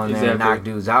and you go in there and knock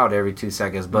dudes out every 2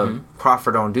 seconds. But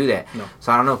Crawford don't do that. No.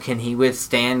 So I don't know, can he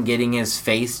withstand getting his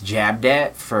face jabbed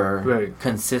at for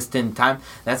consistent time?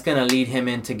 That's going to lead him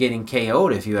into getting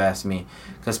KO'd if you ask me.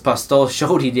 Because Pistol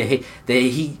showed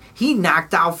he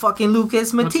knocked out fucking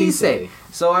Lucas Matisse.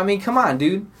 So, I mean, come on,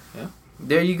 dude. Yeah.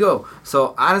 There you go.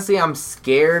 So, honestly, I'm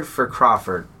scared for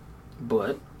Crawford.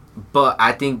 But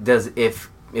I think if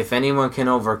anyone can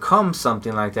overcome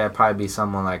something like that, probably be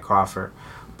someone like Crawford.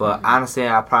 But honestly,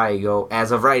 I'll probably go,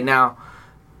 as of right now,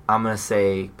 I'm going to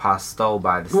say Pistol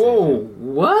by decision. Whoa,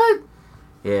 what?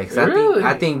 Yeah, because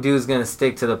I think dude's going to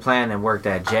stick to the plan and work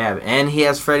that jab. And he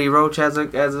has Freddie Roach as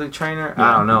a trainer.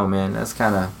 Yeah. I don't know, man. That's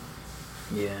kind of...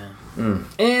 Yeah.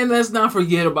 And let's not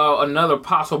forget about another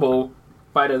possible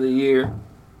fight of the year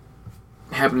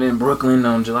happening in Brooklyn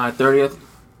on July 30th.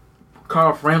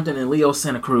 Carl Frampton and Leo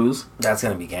Santa Cruz. That's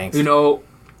going to be gangster. You know,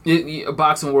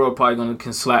 boxing world probably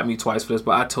can slap me twice for this,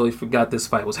 but I totally forgot this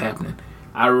fight was happening.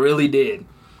 I really did.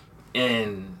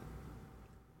 And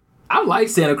I like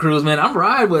Santa Cruz, man. I'm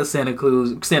riding with Santa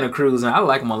Cruz, and I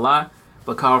like him a lot.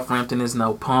 But Carl Frampton is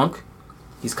no punk.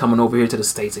 He's coming over here to the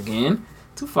States again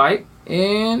to fight.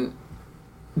 And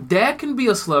that can be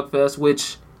a slugfest,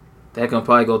 which that can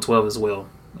probably go 12 as well.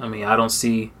 I mean, I don't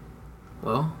see...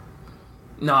 Well...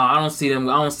 No, I don't see them.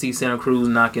 I don't see Santa Cruz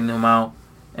knocking them out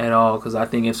at all. Because I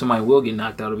think if somebody will get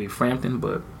knocked out, it'll be Frampton.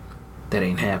 But that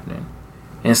ain't happening.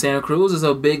 And Santa Cruz is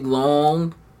a big,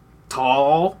 long,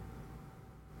 tall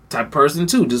type person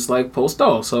too, just like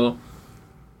Postol. So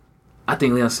I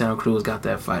think Leon Santa Cruz got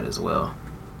that fight as well.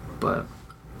 But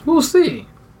we'll see.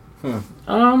 I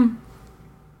don't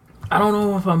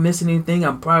know if I'm missing anything.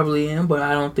 I probably am, but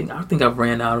I think I've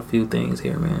ran out a few things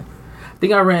here, man. I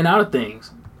think I ran out of things.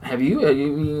 Have you?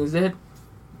 Is that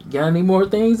got any more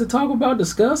things to talk about,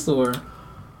 discuss, or?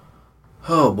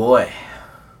 Oh boy,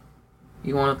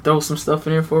 you want to throw some stuff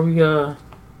in there before we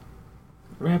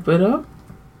wrap it up?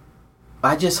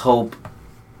 I just hope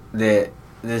that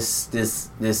this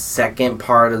second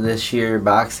part of this year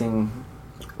boxing.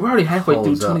 We're already halfway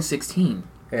through 2016.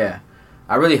 Yeah,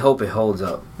 I really hope it holds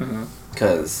up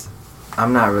because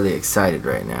I'm not really excited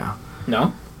right now.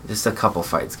 No, just a couple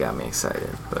fights got me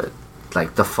excited, but.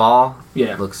 Like, the fall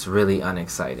looks really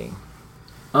unexciting.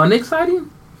 Unexciting?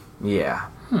 Yeah.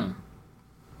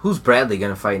 Who's Bradley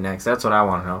going to fight next? That's what I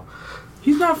want to know.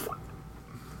 He's not...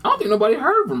 I don't think nobody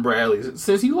heard from Bradley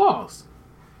since he lost.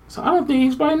 So I don't think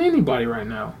he's fighting anybody right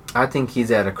now. I think he's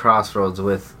at a crossroads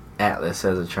with Atlas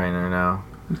as a trainer now.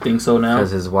 You think so now?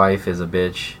 Because his wife is a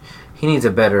bitch. He needs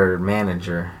a better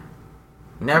manager.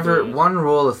 One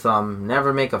rule of thumb,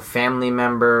 never make a family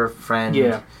member,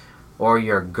 friend... or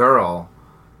your girl,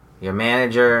 your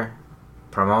manager,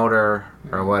 promoter,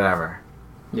 or whatever.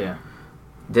 Yeah.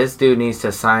 This dude needs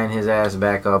to sign his ass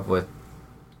back up with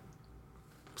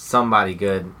somebody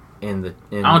good I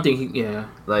don't think he... Yeah.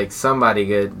 Like, somebody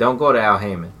good. Don't go to Al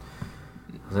Heyman.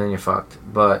 Then you're fucked.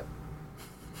 But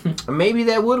maybe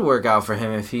that would work out for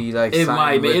him if he, like, it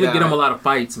might. It'll get him a lot of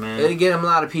fights, man. It'll get him a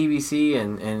lot of PBC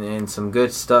and some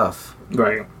good stuff.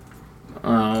 Right.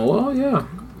 Well, yeah.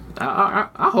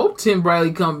 I hope Tim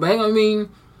Bradley come back. I mean,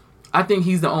 I think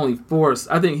he's the only force.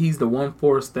 I think he's the one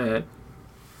force that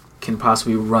can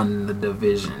possibly run the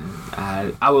division.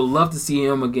 I would love to see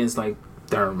him against like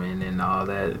Thurman and all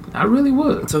that. I really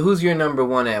would. So who's your number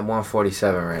one at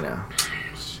 147 right now?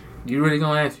 You really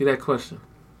gonna ask me that question?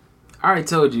 I already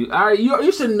told you. All right,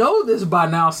 you should know this by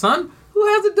now, son. Who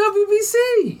has the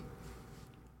WBC?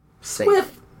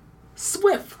 Swift.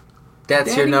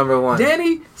 That's your number one.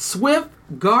 Danny Swift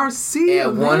Garcia.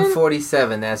 At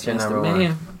 147, that's your number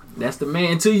one. That's the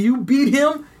man. Until you beat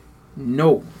him,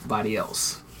 nobody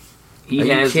else. Are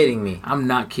you kidding me? I'm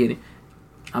not kidding.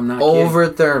 Over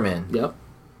Thurman. Yep.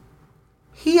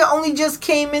 He only just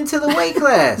came into the weight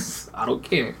class. I don't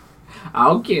care.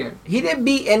 He didn't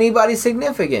beat anybody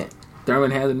significant.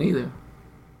 Thurman hasn't either.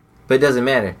 But it doesn't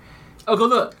matter. Okay,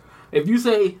 look. If you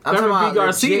say Thurman beat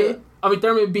Garcia,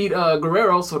 Thurman beat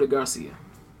Guerrero, so did Garcia.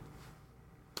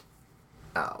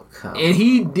 Oh, come And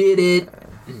he did it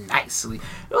nicely.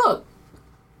 Look,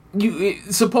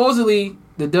 supposedly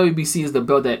the WBC is the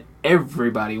belt that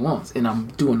everybody wants, and I'm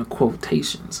doing the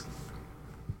quotations.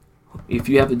 If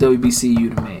you have the WBC,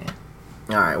 you the man.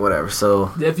 All right, whatever.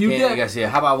 So if you get, Garcia,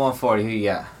 how about 140? Who you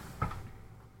got?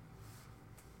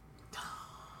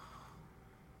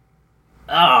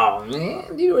 Oh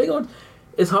man, you really going?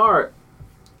 It's hard.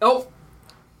 Oh,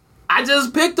 I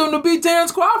just picked him to beat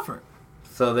Terrence Crawford.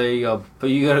 So there you go. But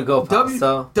you gotta go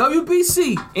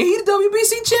WBC, and he's the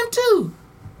WBC champ too.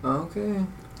 Okay.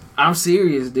 I'm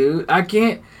serious, dude. I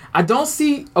don't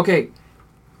see. Okay,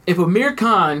 if Amir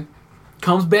Khan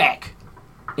comes back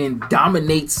and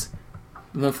dominates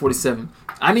 147,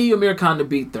 I need Amir Khan to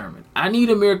beat Thurman. I need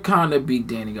Amir Khan to beat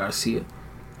Danny Garcia.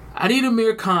 I need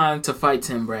Amir Khan to fight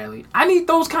Tim Bradley. I need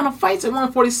those kind of fights at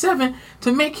 147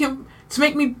 to make me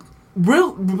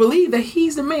believe that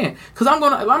he's the man. Because I'm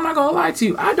not gonna lie to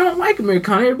you. I don't like Amir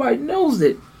Khan. Everybody knows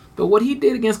it. But what he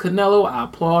did against Canelo, I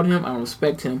applaud him. I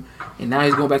respect him. And now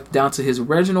he's going back down to his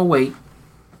original weight.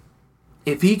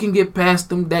 If he can get past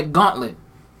that gauntlet,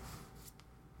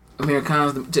 Amir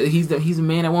Khan's he's the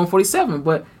man at 147.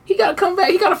 But he got to come back.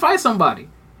 He got to fight somebody.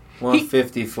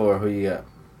 154. Who you got?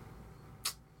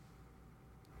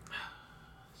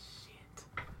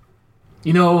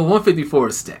 You know, 154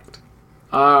 is stacked.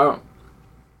 You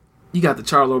got the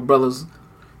Charlo brothers.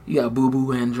 You got Boo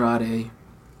Boo Andrade.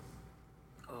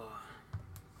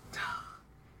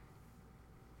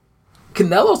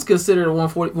 Canelo's considered a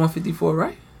 154,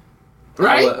 right?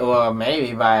 Right? Well,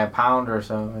 maybe by a pound or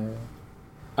so. Maybe.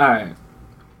 All right.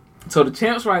 So the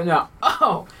champs right now.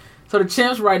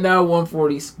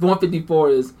 154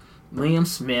 is Liam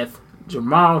Smith,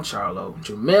 Jermell Charlo,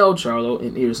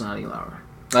 and Irzani Lara.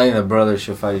 I think the brothers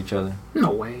should fight each other.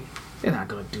 No way. They're not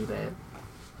gonna do that.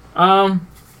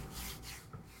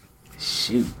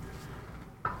 Shoot.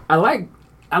 I like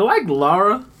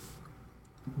Lara,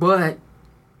 but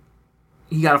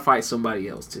he gotta fight somebody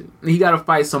else too. He gotta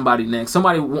fight somebody next.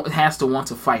 Somebody has to want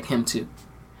to fight him too.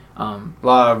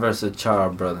 Lara versus Chara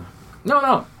brother.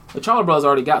 No. The Charlo brothers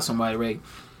already got somebody ready.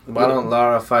 Why don't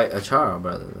Lara fight a Chara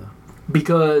brother though?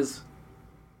 Because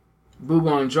Boo Boo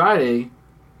Andrade,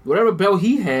 whatever belt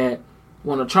he had,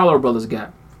 one of the Charlo brothers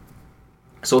got.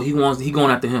 So he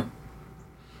going after him.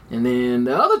 And then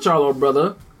the other Charlo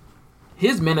brother,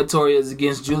 his mandatory is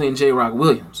against Julian J. Rock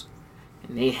Williams.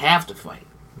 And they have to fight.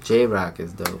 J. Rock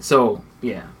is dope. So,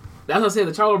 yeah. That's what I said.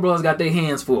 The Charlo brothers got their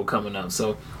hands full coming up.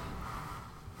 So,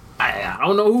 I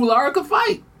don't know who Lara could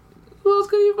fight. Who else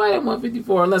could he fight at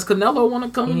 154 unless Canelo want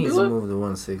to come and do it? He needs to move to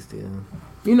 160. Then.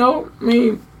 You know, I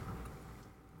mean,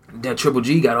 that Triple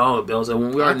G got all the belts. I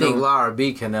think Lara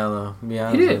beat Canelo. To be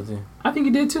honest with you. I think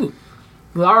he did too.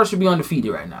 Lara should be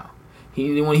undefeated right now.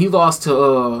 When he lost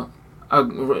to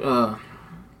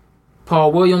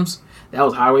Paul Williams, that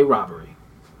was highway robbery.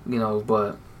 You know,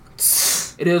 but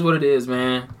it is what it is,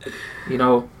 man. You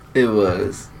know, it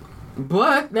was.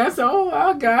 But that's all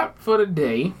I got for the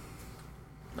day.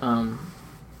 You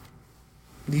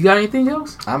got anything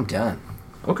else? I'm done.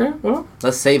 Okay, well,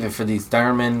 let's save it for these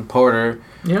Thurman, Porter,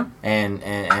 yeah,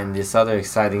 and this other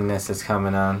excitingness that's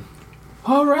coming on.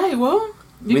 All right, well,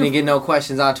 we didn't get no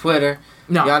questions on Twitter.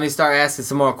 No, y'all need to start asking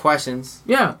some more questions.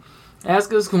 Yeah,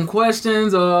 ask us some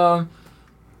questions.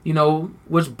 You know,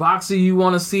 which boxer you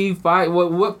want to see fight?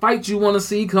 What fight you want to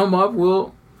see come up?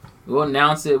 We'll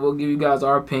announce it. We'll give you guys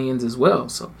our opinions as well.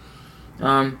 So,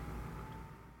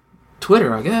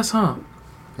 Twitter, I guess, huh?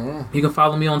 Yeah. You can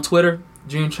follow me on Twitter,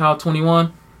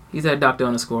 DreamChild21. He's at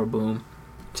Dr_Boom.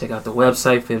 Check out the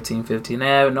website, 1515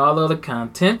 Ave, and all the other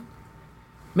content.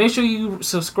 Make sure you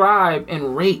subscribe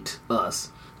and rate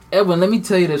us. Edwin, let me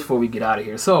tell you this before we get out of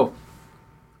here. So,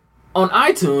 on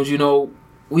iTunes, you know,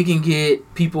 we can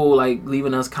get people like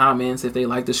leaving us comments if they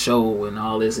like the show and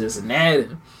all this and that.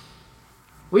 And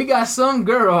we got some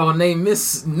girl named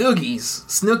Miss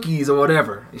Snookies or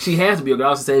whatever. She has to be a girl. I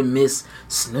also say Miss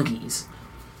Snookies.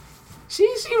 She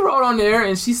wrote on there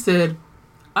and she said,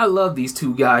 I love these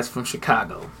two guys from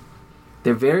Chicago.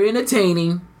 They're very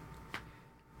entertaining.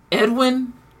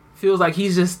 Edwin feels like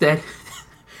he's just that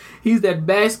he's that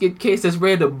basket case that's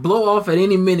ready to blow off at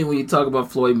any minute when you talk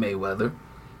about Floyd Mayweather.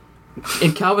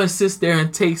 And Calvin sits there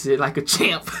and takes it like a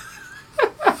champ.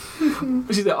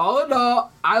 She said, all in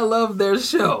all, I love their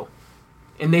show.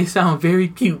 And they sound very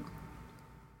cute.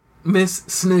 Miss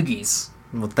Snoogies.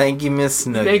 Well, thank you, Miss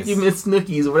Snoogies. Thank you, Miss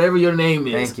Snoogies, whatever your name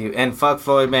is. Thank you. And fuck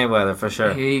Floyd Mayweather, for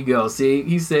sure. Here you go. See,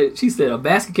 she said, a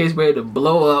basket case ready to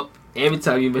blow up every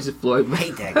time you mention Floyd Mayweather.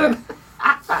 Hate that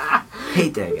guy.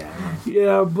 Hate that guy, man.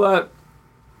 Yeah, but,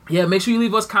 yeah, make sure you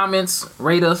leave us comments,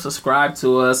 rate us, subscribe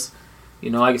to us. You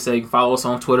know, like I said, you can follow us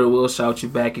on Twitter. We'll shout you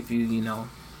back if you know,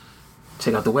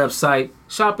 check out the website.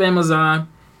 Shop Amazon.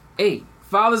 Hey,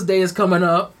 Father's Day is coming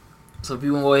up. So if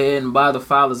you want to go ahead and buy the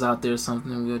fathers out there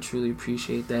something, we'll truly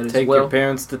appreciate that as well. Take your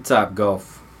parents to Top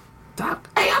Golf.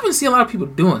 Hey, I've been seeing a lot of people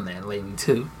doing that lately,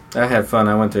 too. I had fun.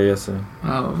 I went there yesterday.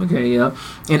 Oh, okay, yeah.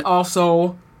 And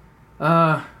also,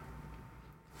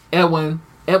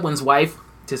 Edwin's wife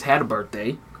just had a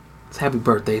birthday. It's happy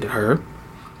birthday to her.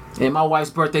 And my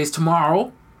wife's birthday's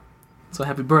tomorrow. So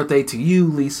happy birthday to you,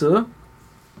 Lisa.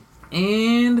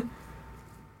 And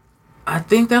I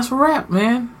think that's a wrap,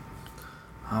 man.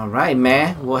 All right,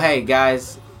 man. Well, hey,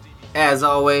 guys. As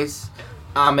always,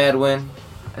 I'm Edwin.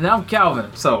 And I'm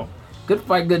Calvin. So, good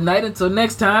fight, good night. Until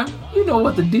next time, you know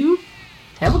what to do.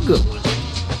 Have a good one.